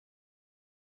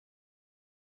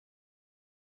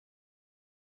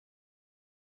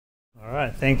All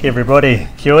right, thank you everybody.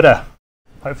 Kia ora.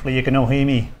 Hopefully you can all hear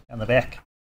me down the back.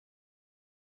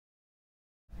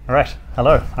 All right,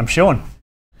 hello, I'm Sean.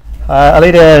 I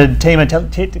lead a team of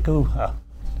talented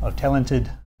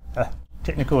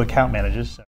technical account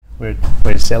managers. So we're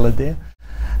salad there.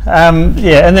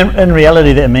 Yeah, and then in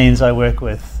reality that means I work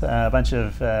with a bunch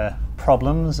of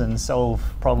problems and solve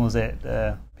problems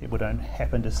that people don't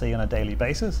happen to see on a daily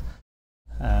basis.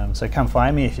 So come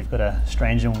find me if you've got a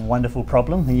strange and wonderful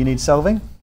problem that you need solving.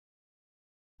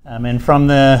 And from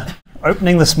the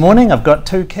opening this morning, I've got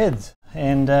 2 kids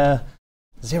and 0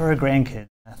 grandkids.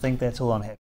 I think that's all I'm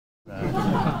happy with.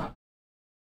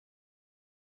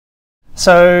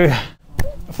 So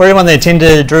for everyone that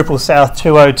attended Drupal South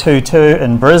 2022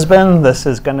 in Brisbane, this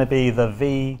is going to be the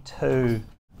V2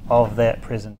 of that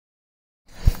presentation.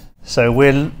 So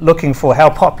we're looking for how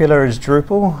popular is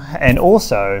Drupal and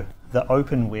also the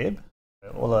open web,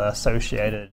 all the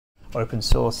associated open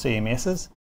source CMSs,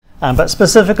 but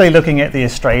specifically looking at the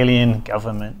Australian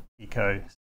government eco,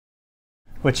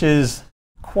 which is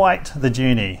quite the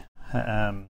journey.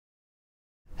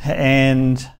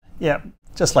 And yeah,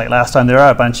 just like last time, there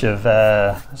are a bunch of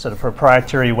sort of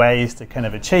proprietary ways to kind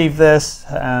of achieve this.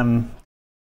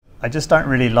 I just don't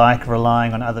really like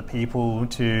relying on other people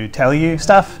to tell you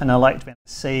stuff, and I like to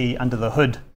see under the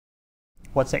hood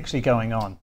what's actually going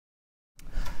on.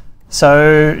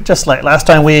 So just like last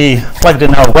time, we plugged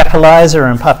in our Wapalizer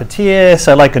and Puppeteer.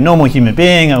 So like a normal human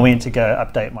being, I went to go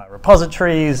update my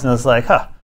repositories, and I was like, huh,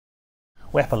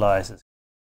 Wapalizer.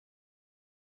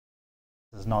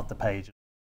 This is not the page.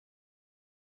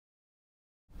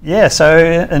 Yeah,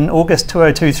 so in August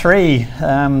 2023,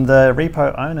 the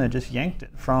repo owner just yanked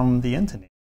it from the internet.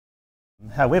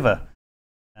 However,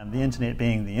 the internet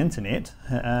being the internet,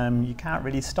 you can't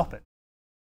really stop it.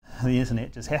 The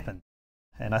internet just happened.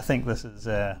 And I think this is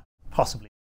possibly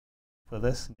for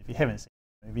this. If you haven't seen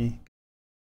the movie.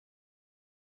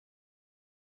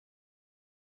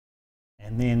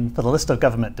 And then for the list of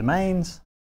government domains,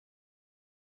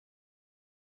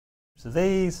 so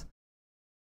these,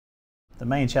 the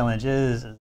main challenge is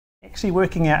actually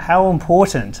working out how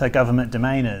important a government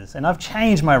domain is. And I've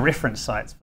changed my reference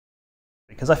sites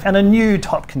because I found a new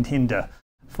top contender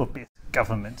for best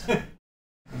government.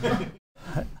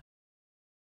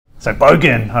 So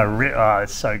Bogan, oh,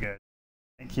 it's so good.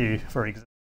 Thank you for existing.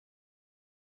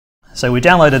 So we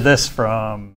downloaded this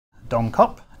from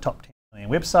DomCop, top 10 million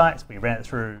websites. We ran it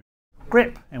through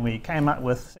grep, and we came up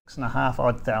with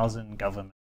 6,500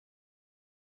 government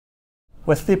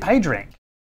with their PageRank.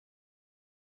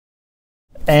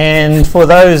 And for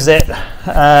those that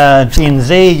are Gen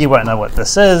Z, you won't know what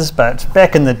this is, but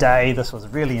back in the day, this was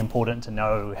really important to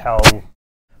know how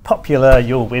popular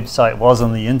your website was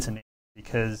on the internet,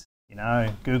 because you know,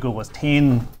 Google was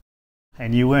 10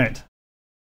 and you weren't.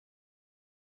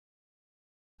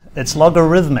 It's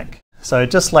logarithmic. So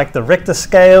just like the Richter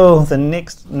scale, the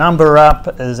next number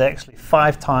up is actually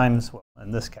 5 times, well,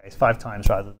 in this case, 5 times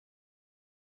rather.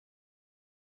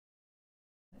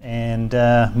 And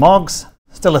MOGs,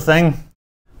 still a thing.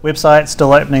 Websites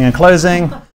still opening and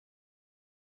closing.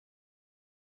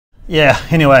 Yeah,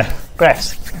 anyway,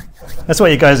 graphs. That's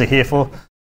what you guys are here for.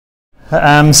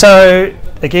 So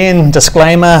again,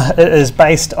 disclaimer, it is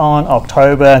based on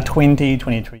October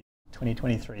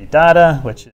 2023 data,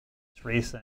 which is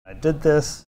recent. I did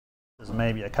this. This was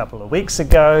maybe a couple of weeks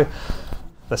ago.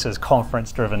 This is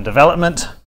conference-driven development.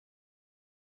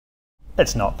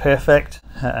 It's not perfect.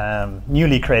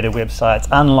 Newly created websites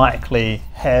unlikely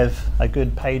have a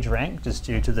good page rank just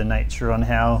due to the nature on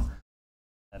how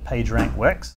page rank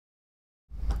works.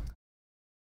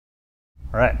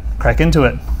 All right, crack into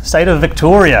it. State of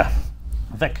Victoria,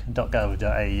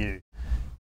 vic.gov.au.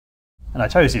 And I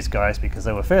chose these guys because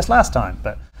they were first last time,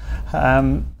 but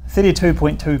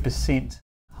 32.2%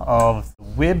 of the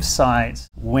websites,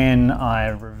 when I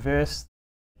reverse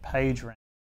the page rank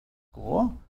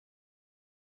score,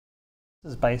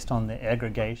 this is based on the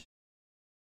aggregation,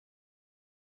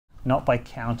 not by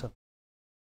count of.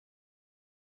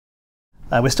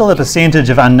 We're still a percentage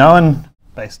of unknown,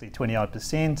 basically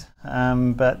 20-odd%,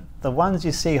 but the ones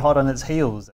you see hot on its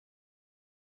heels,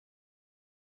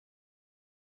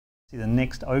 see the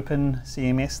next open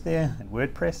CMS there in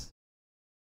WordPress.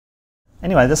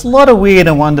 Anyway, there's a lot of weird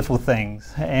and wonderful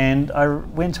things, and I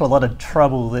went to a lot of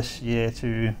trouble this year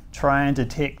to try and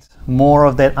detect more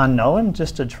of that unknown,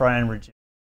 just to try and reduce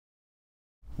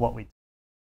what we do.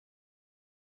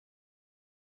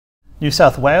 New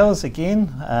South Wales,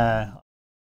 again,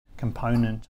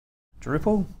 component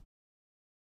Drupal,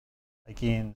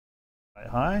 again, quite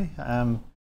high.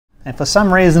 And for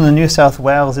some reason in New South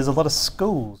Wales, there's a lot of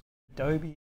schools,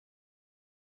 Adobe.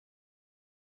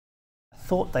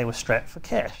 thought they were strapped for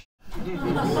cash.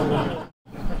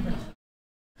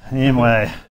 Anyway.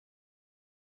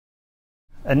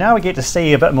 And now we get to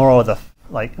see a bit more of the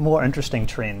more interesting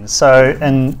trends. So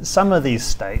in some of these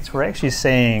states, we're actually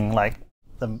seeing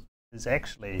is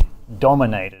actually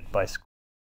dominated by schools.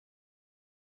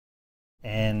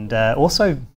 And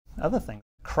also other things,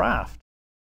 craft.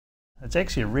 It's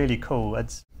actually really cool.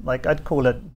 It's I'd call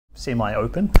it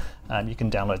semi-open. You can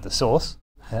download the source.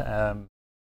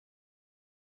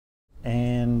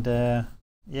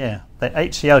 Yeah, the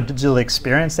HCL digital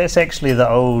experience, that's actually the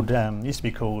old, used to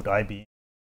be called IBM.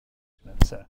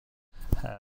 So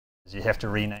you have to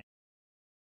rename it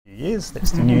in a few years.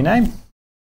 That's the new name.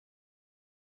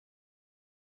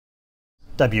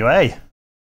 WA,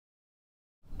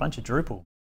 bunch of Drupal.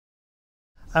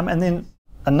 And then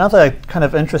another kind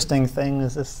of interesting thing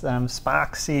is this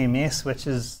Spark CMS, which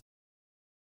is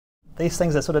these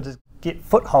things that sort of just get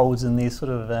footholds in these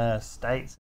sort of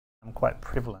states, quite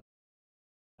prevalent.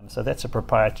 So that's a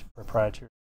proprietary.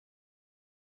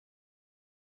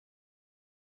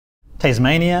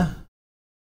 Tasmania,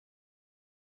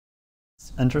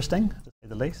 it's interesting, to say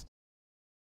the least.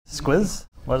 Squiz,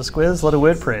 a lot of Squiz, a lot of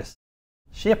WordPress.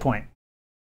 SharePoint.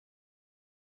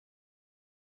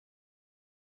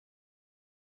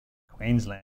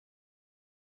 Queensland.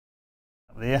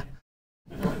 Up there.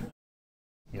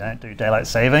 You don't do daylight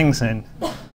savings, and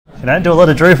you don't do a lot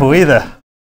of Drupal either.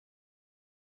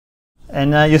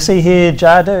 And you see here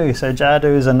Jadu. So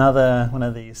Jadu is another one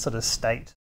of these sort of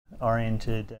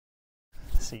state-oriented.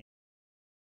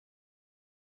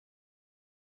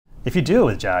 If you deal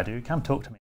with Jadu, come talk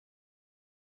to me.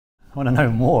 I want to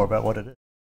know more about what it is.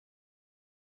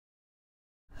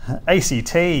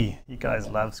 ACT, you guys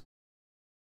love.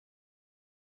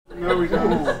 No, we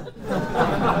don't.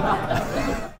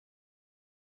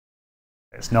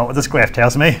 That's not what this graph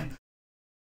tells me.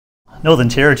 Northern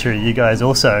Territory, you guys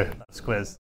also love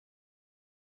Squiz.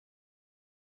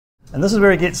 And this is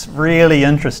where it gets really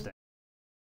interesting.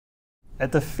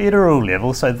 At the federal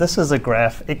level, so this is a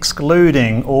graph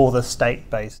excluding all the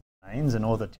state-based domains and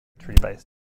all the territory-based.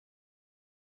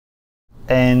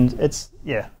 And it's,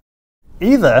 yeah,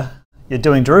 either you're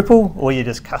doing Drupal or you're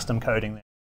just custom coding them.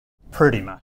 Pretty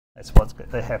much. That's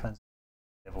that happens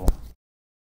at the level.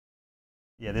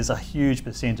 Yeah, there's a huge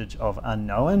percentage of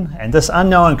unknown, and this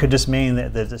unknown could just mean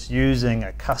that they're just using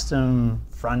a custom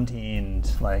front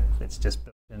end, it's just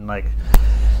built in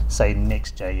say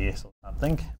Next.js or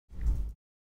something.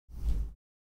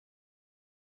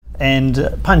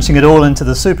 And punching it all into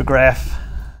the super graph,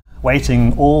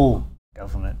 weighting all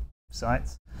government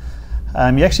sites,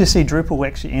 you actually see Drupal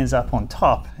actually ends up on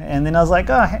top. And then I was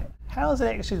like, oh, how is it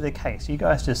actually the case? You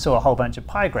guys just saw a whole bunch of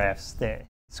pie graphs that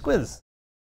Squiz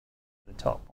at the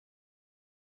top.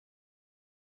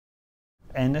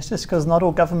 And it's just because not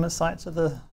all government sites are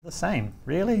the same,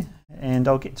 really. And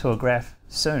I'll get to a graph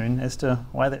soon as to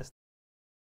why that's.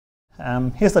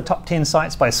 Here's the top 10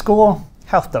 sites by score,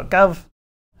 health.gov.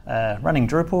 Running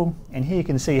Drupal, and here you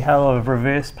can see how I've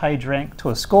reverse page rank to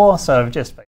a score. So I've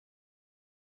just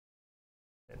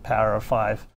power of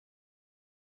 5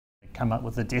 come up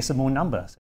with a decimal number,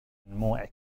 so more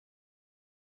accurate.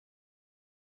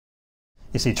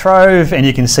 You see Trove, and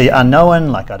you can see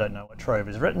unknown, I don't know what Trove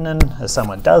is written in. If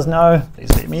someone does know, please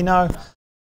let me know.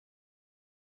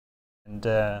 And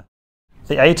the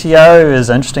ATO is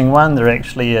an interesting one. They're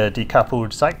actually a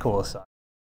decoupled Sitecore site.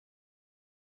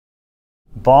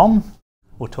 Bomb,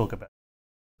 we'll talk about.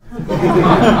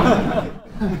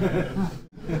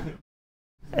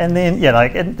 And then,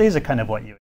 yeah, these are kind of what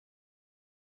you.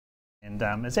 And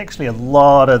it's actually a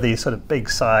lot of these sort of big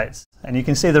sites, and you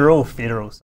can see they're all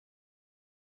federal.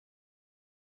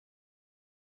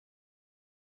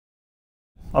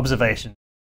 Observation.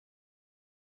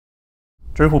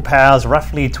 Drupal powers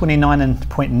roughly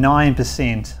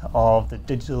 29.9% of the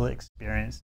digital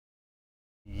experience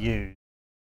used.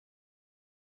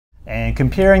 And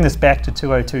comparing this back to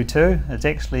 2022, it's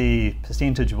actually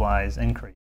percentage-wise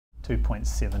increased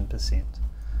 2.7%.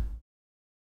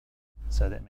 So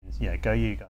that means, yeah, go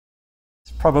you guys.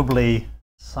 It's probably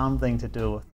something to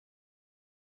do with.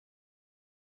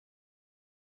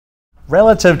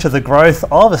 Relative to the growth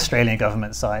of Australian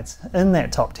government sites, in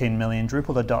that top 10 million,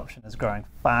 Drupal adoption is growing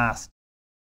fast.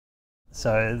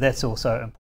 So that's also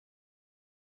important.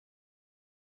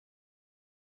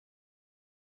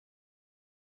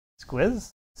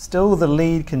 Squiz, still the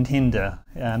lead contender,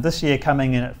 this year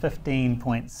coming in at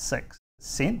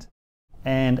 15.6%,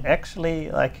 and actually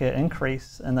an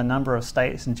increase in the number of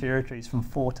states and territories from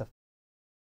 4 to 5.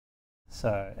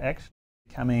 So actually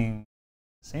becoming,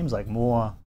 seems like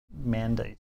more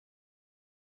mandate.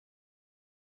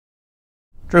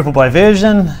 Drupal by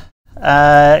version,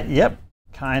 yep,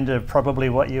 kind of probably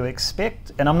what you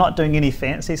expect. And I'm not doing any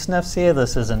fancy sniffs here.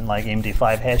 This isn't like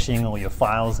MD5 hashing all your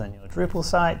files in your Drupal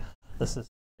site. This is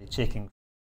checking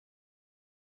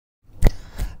a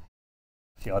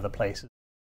few other places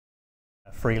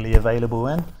freely available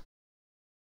in.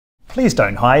 Please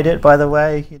don't hide it, by the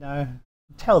way, you know,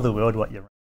 tell the world what you're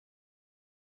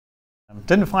running.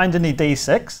 Didn't find any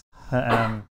D6.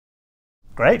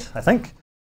 Great, I think.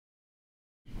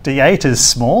 D8 is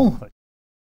small.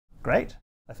 Great,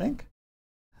 I think.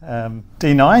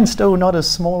 D9 still not as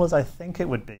small as I think it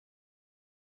would be.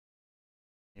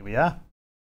 Here we are.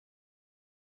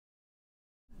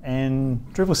 And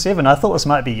Drupal 7, I thought this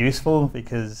might be useful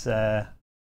because, yeah,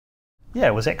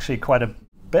 it was actually quite a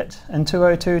bit in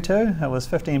 2022. It was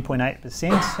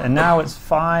 15.8%, and now it's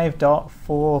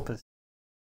 5.4%.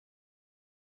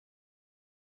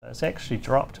 It's actually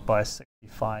dropped by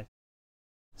 65.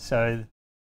 So,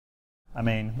 I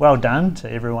mean, well done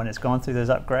to everyone that's gone through those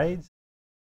upgrades.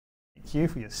 Thank you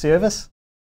for your service.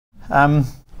 I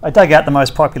dug out the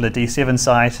most popular D7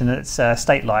 site, and it's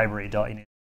statelibrary.net.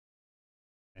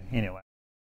 Anyway,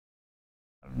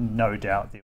 no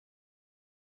doubt there.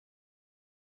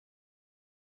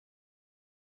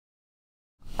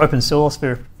 Open source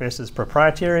versus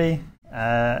proprietary.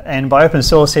 And by open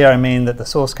source here, I mean that the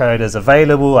source code is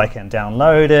available. I can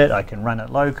download it. I can run it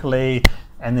locally.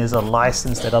 And there's a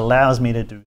license that allows me to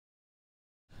do.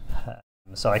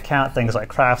 So I count things like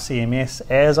Craft CMS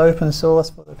as open source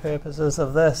for the purposes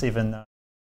of this, even though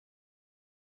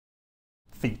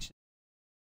features.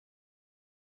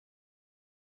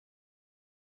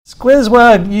 Squiz,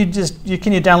 well, can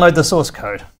you download the source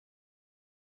code?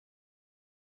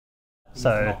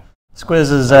 So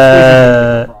Squiz is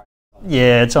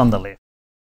yeah, it's on the left,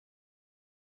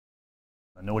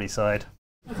 the naughty side.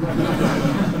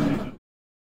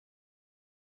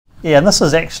 Yeah, and this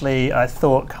is actually, I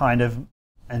thought, kind of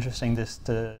interesting just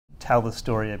to tell the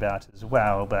story about as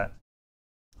well, but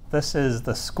this is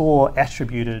the score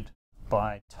attributed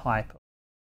by type.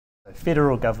 So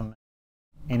federal government,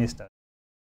 NSW. You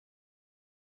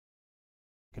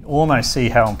can almost see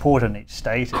how important each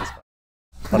state is,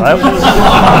 but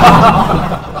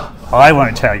I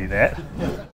won't tell you that.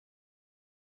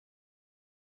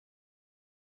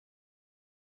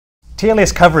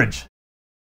 TLS coverage.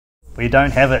 We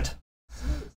don't have it.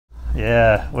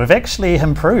 Yeah, we've actually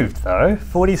improved though.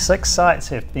 46 sites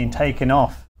have been taken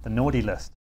off the naughty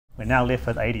list. We're now left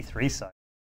with 83 sites.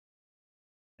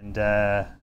 And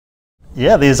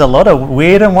yeah, there's a lot of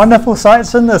weird and wonderful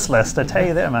sites in this list, I tell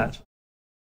you that much.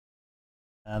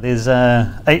 There's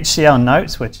HCL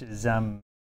Notes, which is, I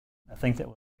think that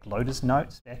was Lotus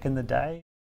Notes back in the day.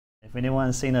 If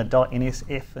anyone's seen a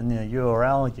 .nsf in the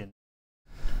URL,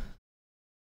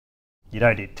 you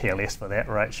don't need TLS for that,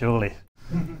 right? Surely.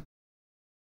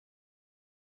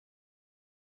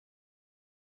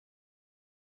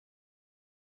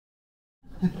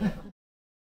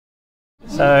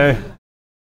 So,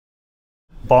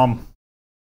 bomb.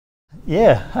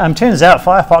 Yeah, turns out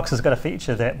Firefox has got a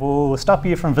feature that will stop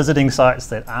you from visiting sites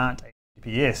that aren't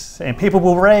HTTPS, and people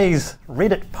will raise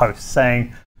Reddit posts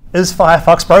saying, "Is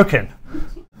Firefox broken?"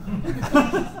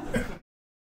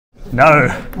 No,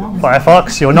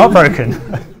 Firefox, you're not broken.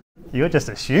 You're just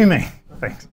assuming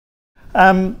things.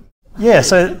 Yeah,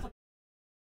 so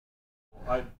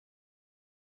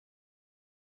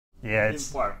yeah,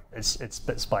 it's a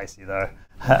bit spicy though.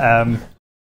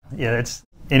 Yeah,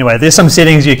 anyway, there's some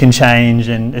settings you can change,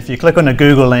 and if you click on a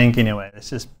Google link, anyway,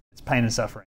 it's pain and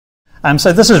suffering.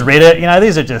 So this is Reddit. You know,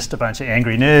 these are just a bunch of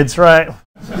angry nerds, right?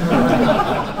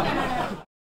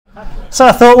 So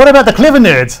I thought, what about the clever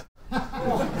nerds?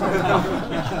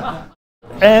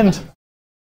 And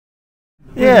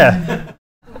yeah,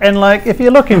 and like if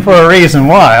you're looking for a reason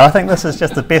why, I think this is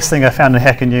just the best thing I found in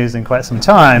Hacker News in quite some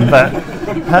time. But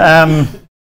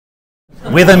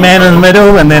Weatherman in the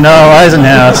middle, and then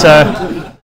Eisenhower. So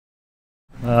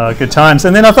good times.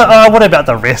 And then I thought, what about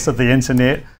the rest of the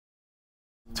internet?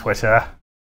 Twitter,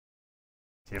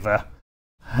 whatever.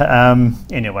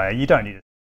 Anyway, you don't need it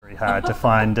very hard to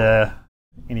find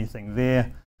anything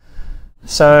there.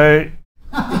 So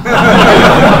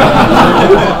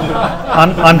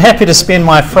I'm happy to spend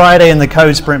my Friday in the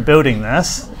code sprint building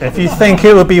this if you think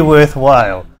it would be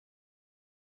worthwhile.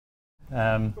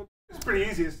 It's pretty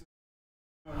easy.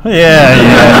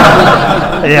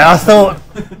 Yeah, I thought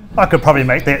I could probably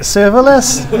make that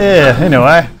serverless. Yeah,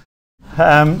 anyway.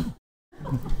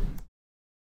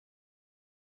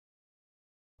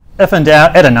 If in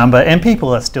doubt, add a number, and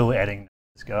people are still adding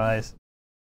numbers, guys.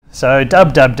 So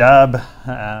dub,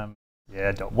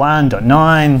 yeah, .1,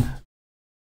 .9.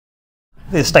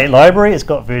 The state library, it's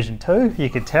got version 2, you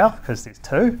can tell, because there's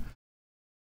 2.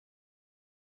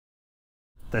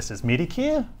 This is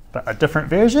Medicare, but a different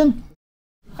version.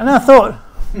 And I thought,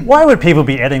 why would people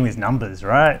be adding these numbers,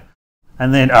 right?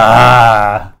 And then,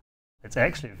 it's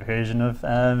actually a version of,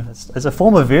 it's a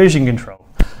form of version control.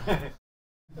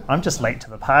 I'm just late to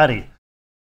the party.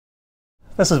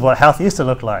 This is what health used to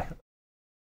look like.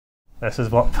 This is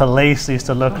what police used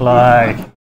to look like.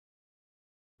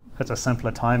 It's a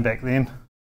simpler time back then.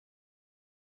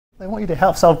 They want you to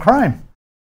help solve crime.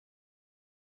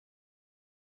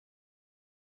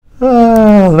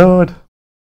 Oh, Lord.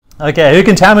 Okay, who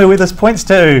can tell me where this points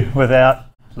to without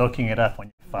looking it up on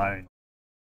your phone?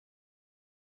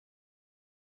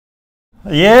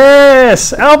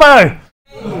 Yes! Elbow!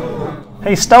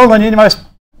 He's stolen your most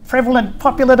prevalent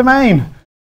popular domain.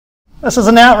 This is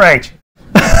an outrage.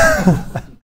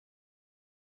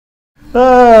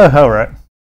 Oh, all right.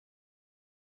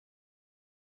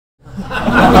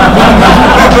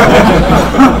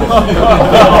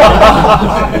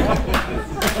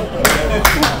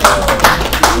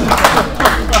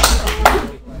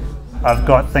 I've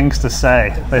got things to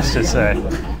say, let's just say.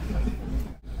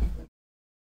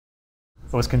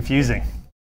 It was confusing.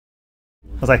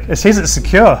 I was like, it says it's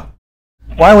secure.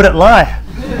 Why would it lie?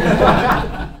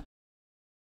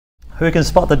 Who can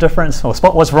spot the difference or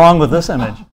spot what's wrong with this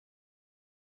image?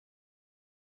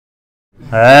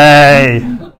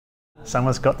 Hey!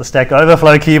 Someone's got the Stack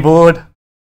Overflow keyboard.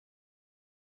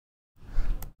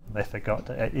 They forgot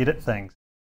to edit things.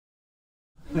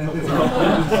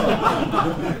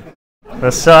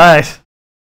 The site.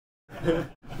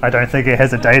 I don't think it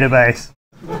has a database.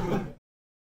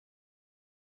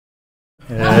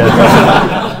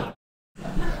 Yeah.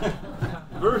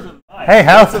 Version 9. Hey,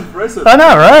 how? That's impressive. I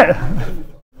know, right?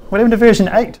 What happened to version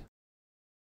 8?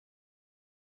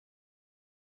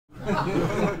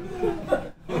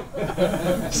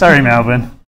 Sorry,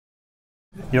 Melbourne.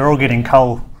 You're all getting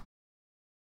coal.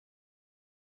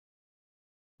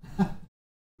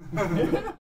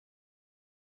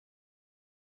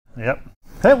 Yep.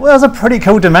 That was a pretty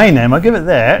cool domain name, I'll give it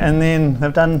that, and then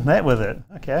they've done that with it.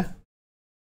 Okay.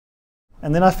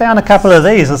 And then I found a couple of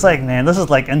these. It's like, man, this is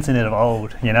like internet of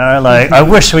old, you know? Like, I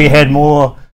wish we had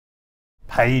more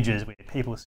pages where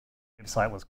people's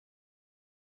website was.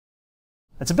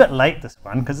 It's a bit late, this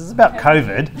one, because it's about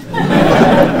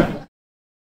COVID.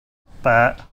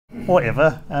 But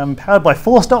whatever. Powered by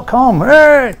force.com.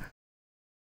 Hey!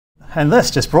 And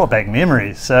this just brought back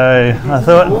memories. So I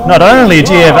thought, not only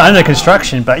do you have under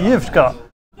construction, but you've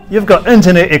got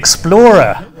Internet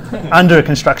Explorer under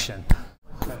construction.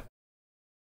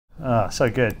 Oh, so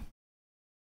good.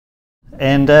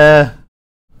 And I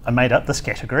made up this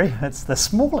category. It's the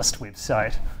smallest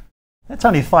website. It's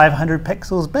only 500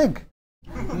 pixels big.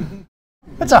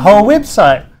 It's a whole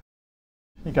website.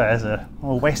 You guys are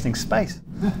all wasting space.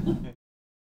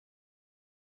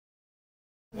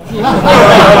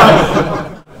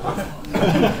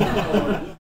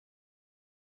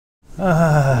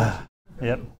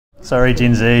 Yep. Sorry,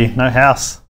 Gen Z. No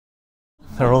house.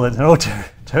 They're all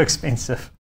too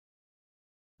expensive.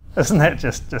 Isn't that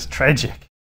just tragic?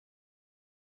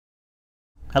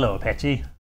 Hello, Apache.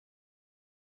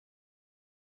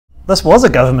 This was a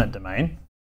government domain,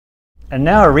 and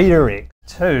now a redirect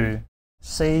to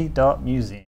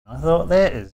c.museum. I thought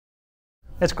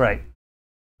that's great.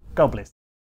 God bless.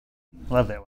 Love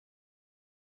that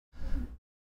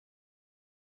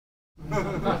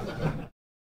one.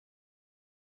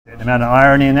 The amount of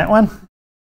irony in that one.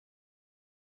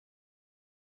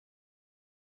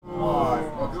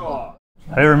 Oh, God.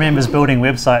 Who remembers building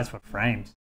websites with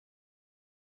frames?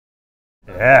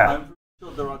 Yeah. I'm pretty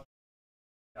sure there are.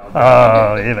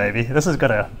 Oh, yeah, baby. This has got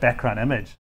a background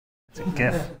image. It's a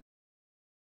GIF.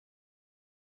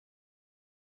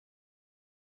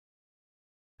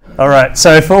 All right,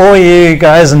 so for all you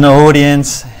guys in the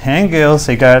audience and girls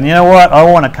who go, you know what, I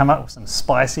want to come up with some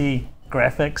spicy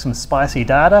graphics, some spicy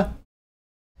data,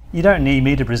 you don't need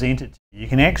me to present it to you. You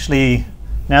can actually,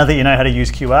 now that you know how to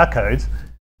use QR codes,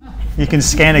 you can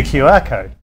scan a QR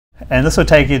code. And this will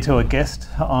take you to a gist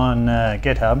on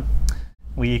GitHub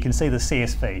where you can see the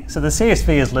CSV. So the CSV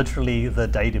is literally the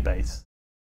database.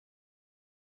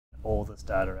 All this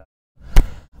data out.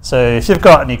 So if you've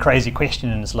got any crazy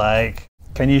questions like,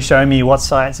 can you show me what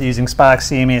sites are using Spark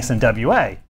CMS in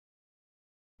WA?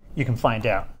 You can find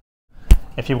out.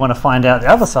 If you want to find out the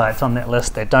other sites on that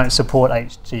list that don't support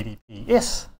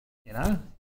HTTPS, you know,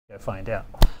 go find out.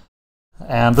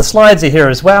 The slides are here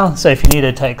as well, so if you need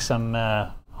to take some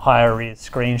higher res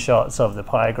screenshots of the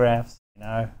pie graphs, you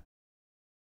know,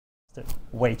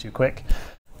 way too quick.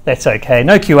 that's okay.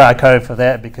 No QR code for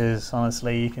that because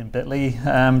honestly you can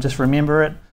bit.ly just remember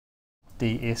it.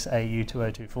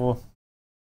 DSAU2024.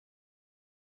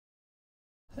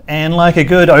 And like a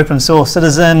good open source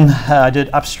citizen, I did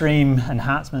upstream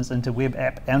enhancements into Web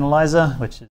App Analyzer,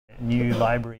 which is a new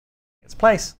library in its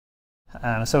place.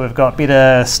 So we've got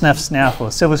better sniffs now for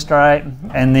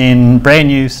Silverstripe, and then brand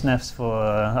new sniffs for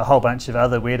a whole bunch of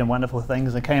other weird and wonderful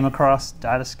things I came across: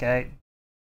 Datascape,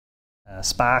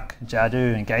 Spark,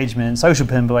 Jadu, Engagement, Social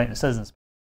Pinpoint, and Citizens,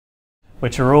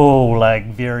 which are all like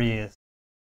various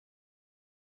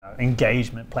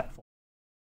engagement platforms,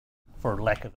 for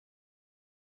lack of.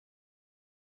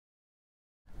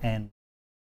 And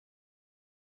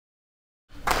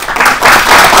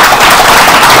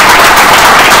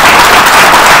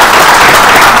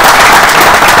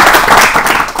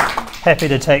happy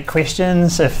to take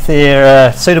questions if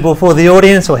they're suitable for the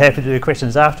audience, or happy to do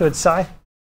questions afterwards. Si? Oh.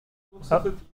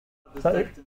 Sorry.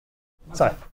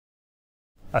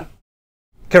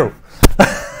 Cool.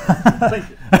 Thank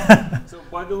you. So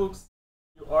by the looks,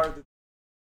 you are the...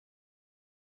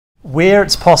 Where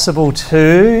it's possible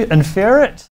to infer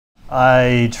it,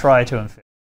 I try to infer.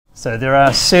 So there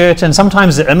are certain,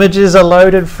 sometimes the images are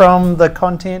loaded from the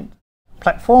content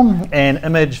platform, and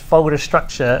image folder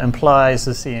structure implies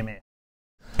the CMS.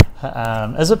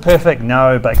 Is it perfect?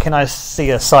 No, but can I see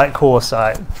a Sitecore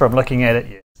site from looking at it?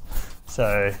 Yes.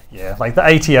 So yeah, like the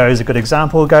ATO is a good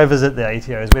example. Go visit the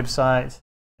ATO's website,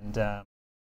 and the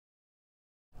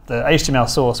HTML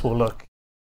source will look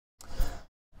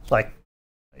like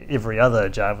every other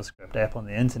JavaScript app on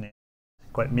the internet,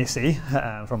 quite messy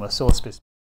from a source perspective.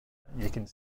 You can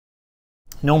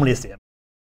normally it's the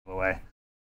way.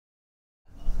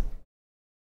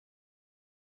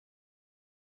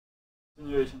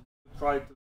 Continuation. Try to...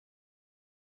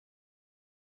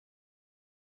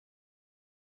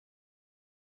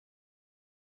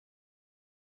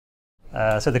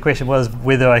 So the question was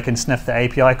whether I can sniff the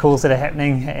API calls that are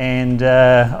happening, and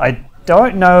I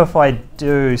don't know if I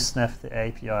do sniff the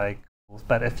API calls,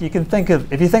 but if you think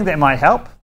that might help,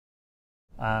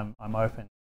 I'm open.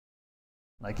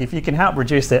 Like if you can help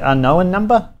reduce that unknown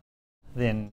number,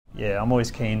 then yeah, I'm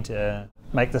always keen to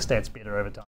make the stats better over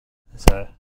time. So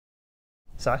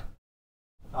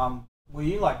were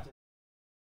you like...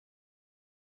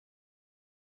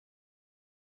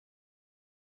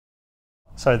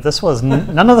 So this was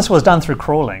none of this was done through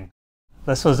crawling.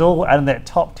 This was all out of that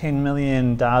top 10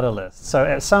 million data list. So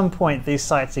at some point these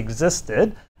sites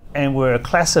existed and were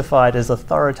classified as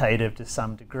authoritative to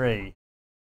some degree.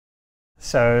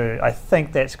 So I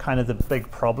think that's kind of the big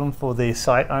problem for the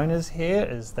site owners here,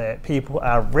 is that people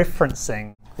are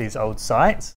referencing these old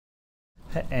sites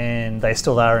and they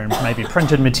still are in maybe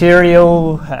printed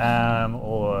material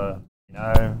or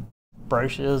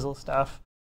brochures or stuff.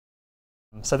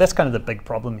 So that's kind of the big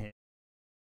problem here.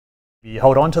 You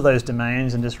hold on to those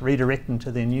domains and just redirect them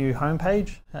to their new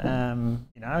homepage.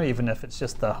 Even if it's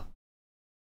just the,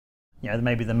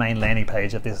 maybe the main landing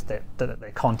page of this their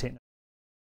content.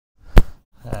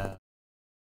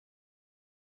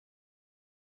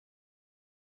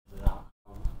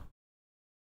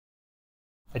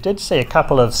 I did see a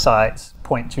couple of sites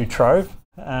point to Trove,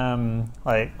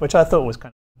 which I thought was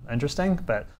kind of interesting.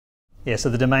 But yeah, so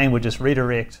the domain would just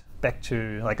redirect back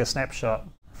to like a snapshot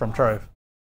from Trove.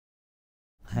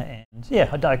 And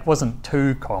yeah, it wasn't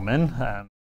too common.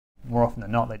 More often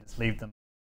than not, they just leave them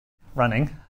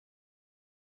running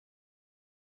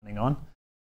on.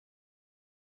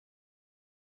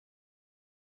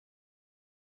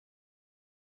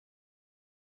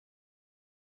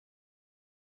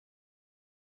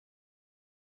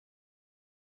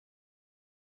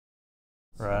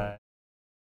 Right.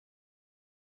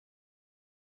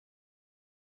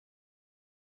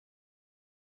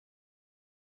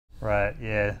 Right,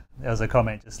 yeah. There was a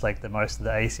comment just like that most of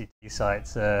the ACT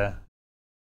sites,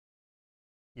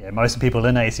 most people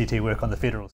in ACT work on the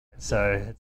federal side.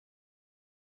 So,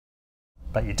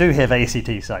 but you do have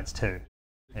ACT sites too.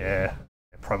 Yeah,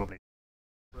 probably.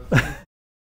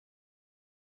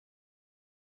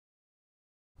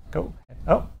 Cool.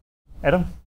 Oh, Adam.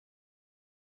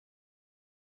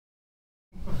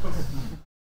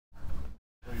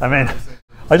 I mean,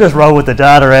 I just roll with the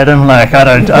data, Adam. Like I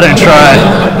don't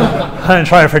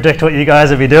try to predict what you guys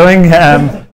will be doing.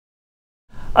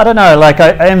 I don't know. Like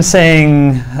I am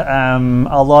seeing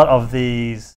a lot of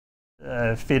these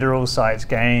federal sites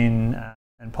gain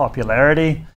in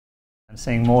popularity. I'm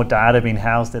seeing more data being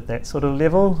housed at that sort of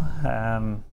level.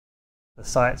 The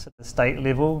sites at the state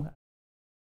level,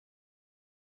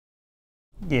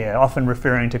 yeah, often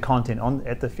referring to content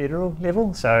at the federal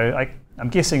level. So I'm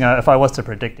guessing if I was to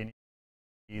predict any,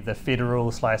 the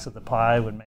federal slice of the pie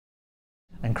would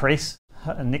increase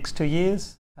in the next 2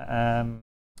 years.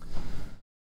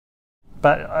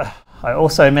 But I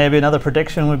also, maybe another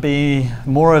prediction would be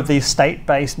more of these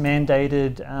state-based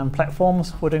mandated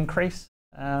platforms would increase.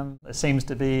 It seems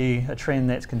to be a trend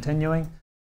that's continuing.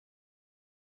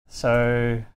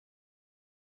 So,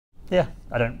 yeah,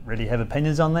 I don't really have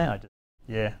opinions on that.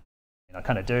 I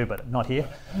kind of do, but not here.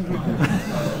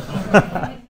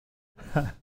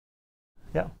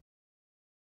 Yeah.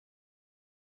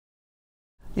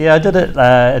 Yeah, I did it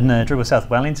in Drupal South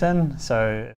Wellington.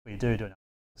 So if we do it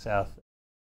South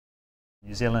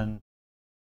New Zealand,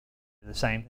 do the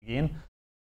same thing again.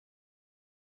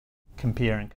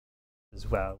 Comparing as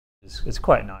well is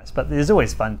quite nice, but there's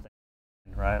always fun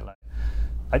things, right? Like,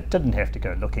 I didn't have to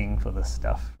go looking for this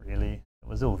stuff, really. It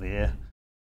was all there.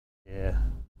 Yeah.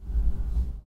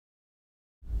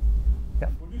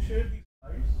 Would you share these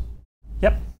slides?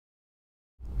 Yep.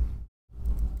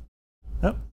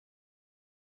 Oh.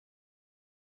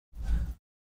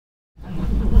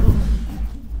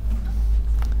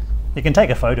 You can take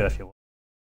a photo if you want.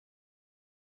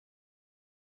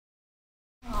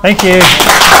 Thank you.